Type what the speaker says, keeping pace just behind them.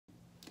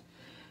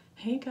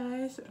Hey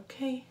guys,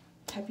 okay,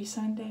 happy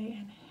Sunday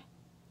and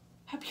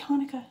happy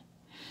Hanukkah.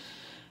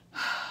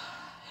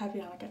 Happy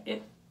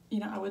Hanukkah.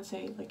 I would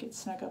say like it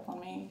snuck up on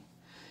me.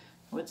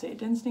 I would say it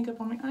didn't sneak up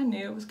on me. I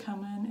knew it was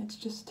coming. It's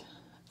just,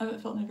 I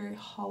haven't felt in a very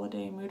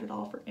holiday mood at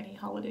all for any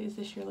holidays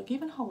this year. Like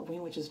even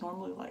Halloween, which is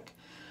normally like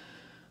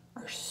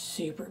our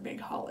super big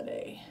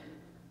holiday.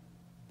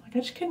 Like I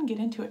just couldn't get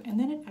into it. And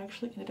then it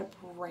actually ended up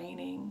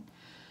raining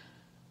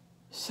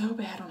so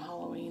bad on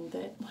Halloween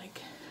that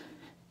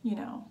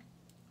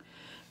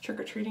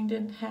trick-or-treating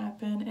didn't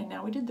happen, and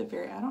now we did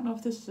I don't know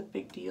if this is a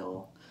big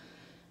deal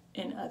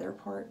in other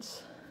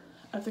parts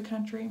of the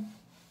country,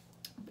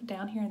 but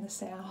down here in the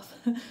South,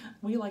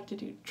 we like to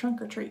do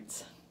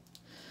trunk-or-treats.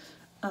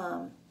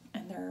 And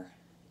they're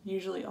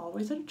usually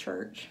always at a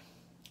church,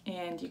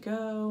 and you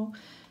go,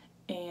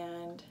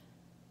 and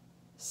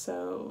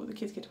so the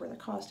kids get to wear their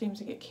costumes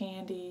and get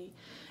candy,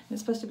 and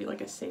it's supposed to be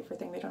like a safer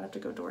thing. They don't have to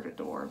go door to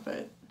door,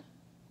 but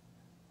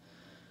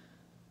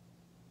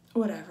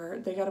whatever,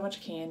 they got a bunch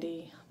of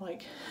candy,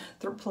 like,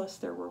 plus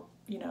there were,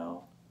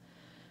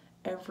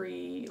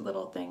 every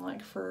little thing,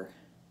 like for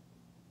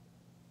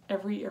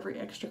every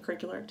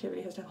extracurricular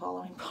activity has to have a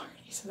Halloween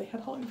party, so they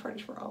had Halloween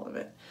parties for all of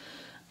it,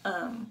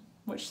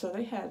 so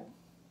they had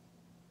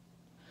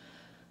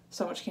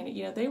so much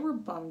candy. They were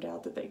bummed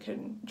out that they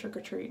couldn't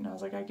trick-or-treat, and I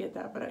was like, I get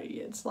that, but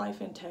it's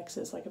life in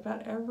Texas. Like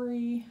about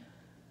every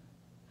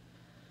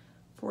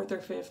 4th or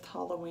 5th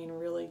Halloween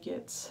really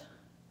gets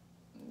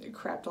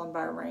crapped on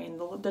by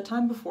rain. The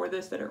time before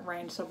this that it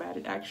rained so bad,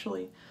 it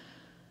actually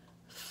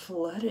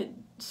flooded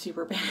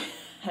super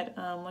bad.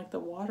 Like the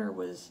water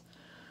was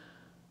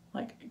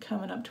like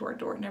coming up to our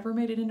door. It never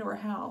made it into our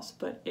house,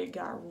 but it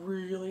got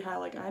really high.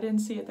 Like I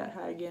didn't see it that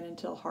high again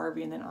until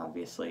Harvey, and then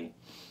obviously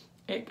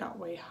it got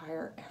way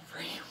higher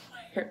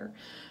everywhere.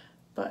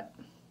 But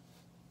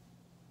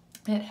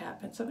it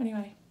happened. So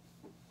anyway,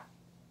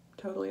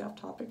 totally off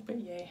topic, but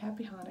yay,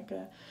 happy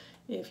Hanukkah.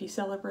 If you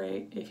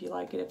celebrate, if you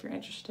like it, if you're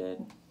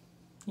interested,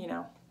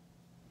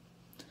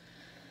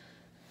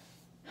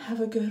 have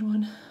a good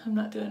one. I'm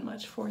not doing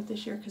much for it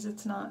this year because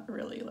it's not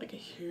really like a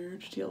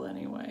huge deal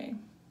anyway.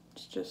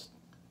 It's just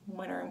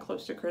winter and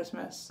close to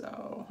Christmas,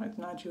 so it's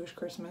not Jewish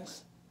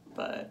Christmas,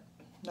 but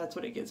that's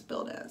what it gets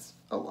billed as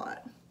a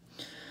lot.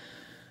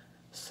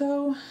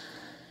 So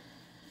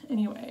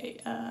anyway,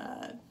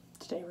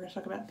 today we're going to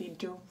talk about the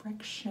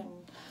direction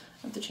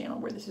of the channel,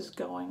 where this is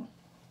going.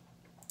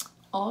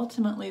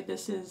 Ultimately,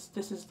 this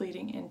is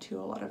leading into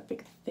a lot of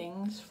big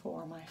things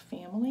for my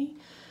family.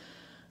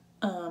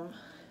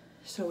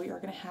 So we are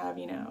going to have,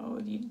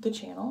 the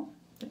channel.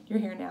 You're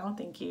here now.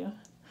 Thank you.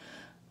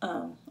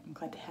 I'm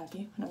glad to have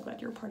you, and I'm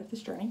glad you're a part of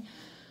this journey.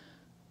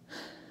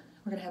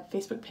 We're going to have a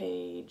Facebook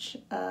page.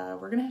 We're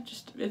going to have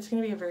it's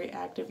going to be a very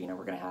active, we're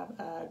going to have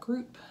a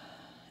group,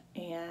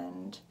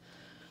 and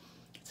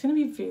it's going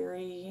to be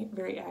very,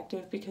 very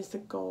active because the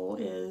goal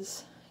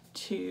is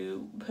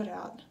to put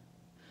out,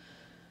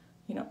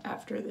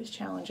 after this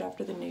challenge,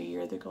 after the new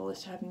year, the goal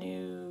is to have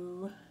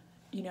new,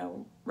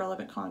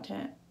 relevant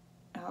content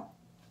out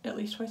at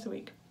least twice a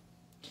week,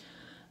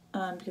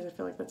 because I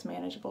feel like that's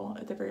manageable.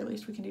 At the very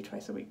least, we can do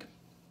twice a week.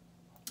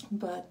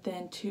 But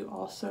then to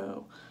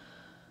also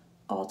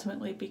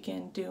ultimately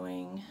begin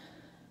doing,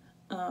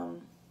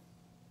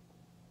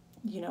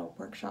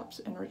 workshops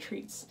and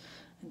retreats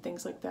and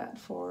things like that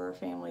for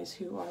families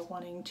who are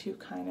wanting to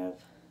kind of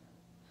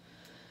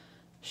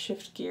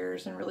shift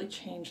gears and really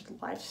change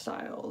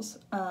lifestyles.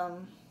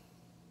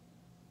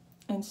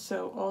 And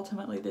so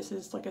ultimately this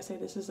is, like I say,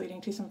 this is leading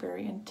to some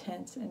very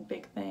intense and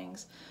big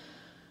things.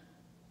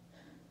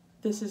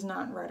 This is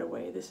not right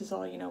away. This is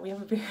all, we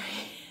have a very,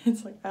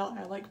 it's like,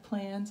 I like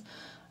plans,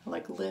 I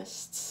like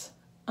lists.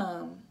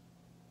 The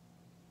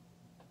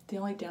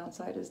only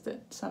downside is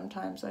that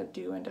sometimes I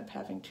do end up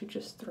having to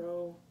just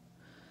throw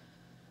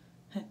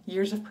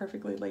years of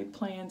perfectly laid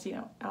plans,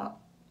 out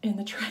in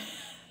the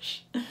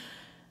trash. I'm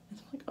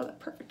like, oh, that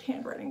perfect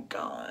handwriting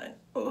gone.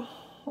 Oh,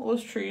 all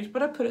those trees.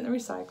 But I put it in the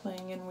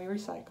recycling, and we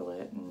recycle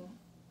it, and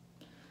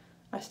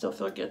I still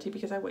feel guilty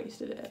because I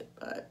wasted it.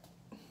 But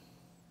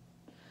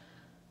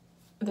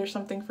there's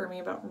something for me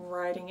about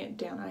writing it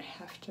down. I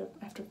have to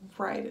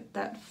write it.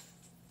 That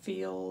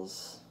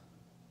feels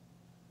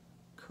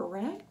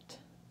correct?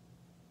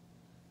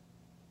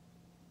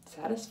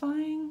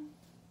 Satisfying?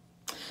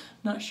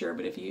 Not sure,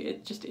 but it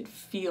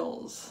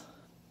feels,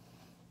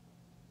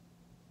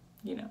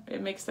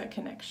 it makes that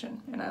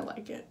connection, and I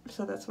like it,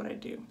 so that's what I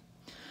do.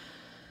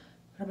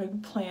 I'm a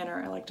big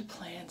planner. I like to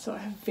plan, so I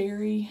have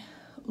very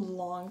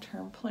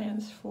long-term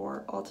plans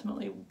for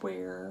ultimately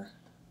where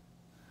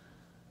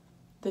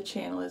the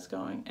channel is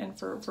going, and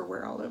for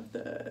where all of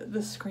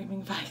the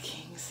Screaming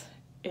Vikings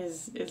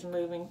is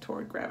moving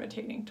toward,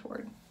 gravitating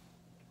toward.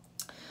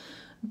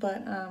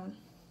 But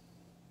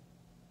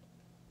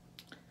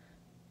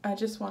I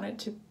just want it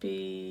to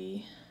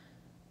be,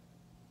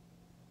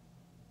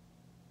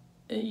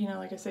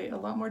 like I say, a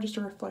lot more just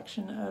a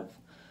reflection of,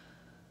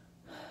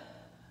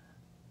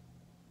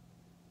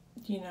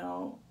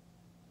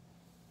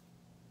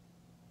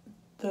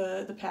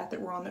 the path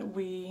that we're on, that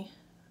we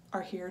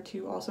are here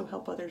to also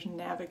help others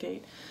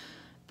navigate,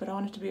 but I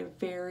want it to be a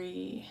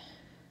very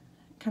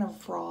kind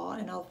of raw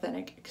and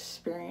authentic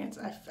experience.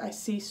 I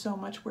see so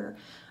much where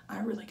I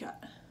really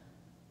got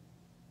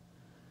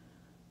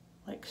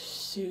like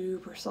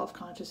super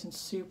self-conscious and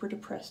super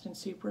depressed and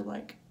super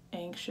like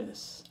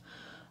anxious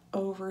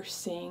over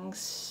seeing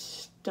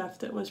stuff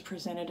that was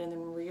presented, and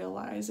then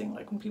realizing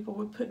like when people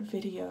would put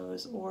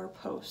videos or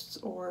posts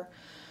or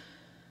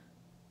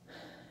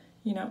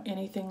you know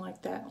anything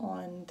like that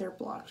on their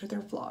blogs or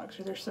their vlogs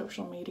or their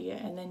social media,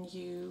 and then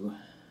you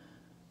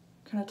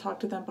kind of talk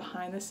to them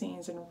behind the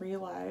scenes and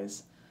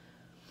realize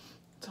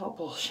it's all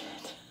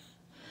bullshit.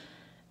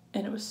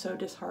 And it was so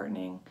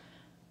disheartening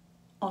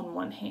on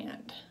one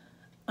hand.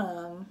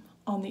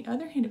 On the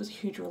other hand, it was a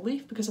huge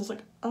relief because I was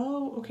like,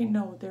 oh, okay,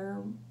 no, their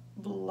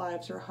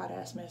lives are a hot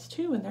ass mess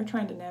too, and they're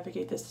trying to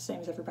navigate this the same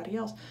as everybody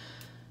else.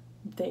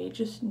 They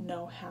just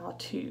know how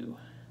to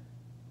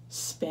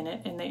spin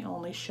it, and they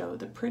only show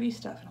the pretty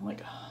stuff. And I'm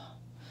like, oh,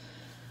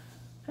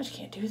 I just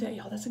can't do that,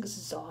 y'all. That's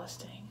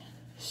exhausting.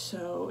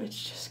 So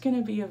it's just going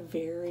to be a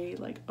very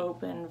like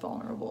open,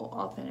 vulnerable,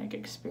 authentic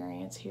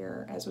experience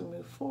here as we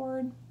move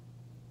forward.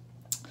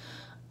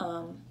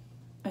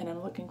 And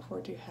I'm looking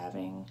forward to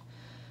having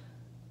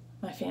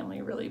my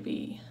family really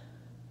be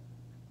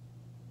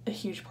a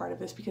huge part of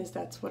this, because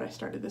that's what I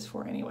started this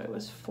for anyway,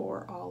 was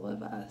for all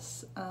of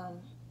us.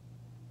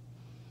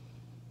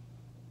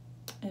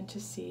 And to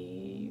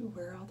see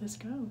where all this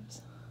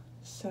goes.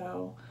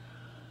 So,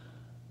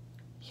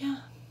 yeah.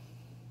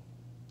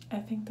 I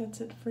think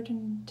that's it for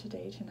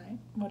today, tonight,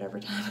 whatever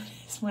time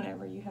it is,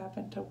 whenever you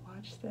happen to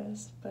watch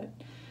this, but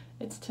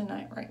it's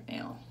tonight right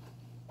now,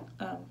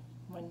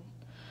 when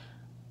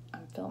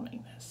I'm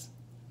filming this.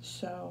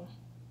 So,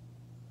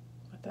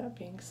 with that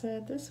being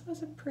said, this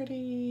was a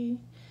pretty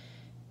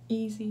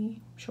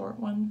easy, short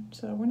one,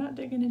 so we're not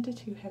digging into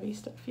too heavy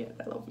stuff yet.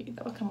 That'll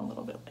come a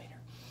little bit later.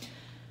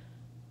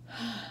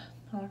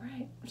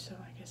 Alright, so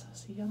I guess I'll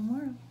see y'all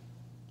tomorrow.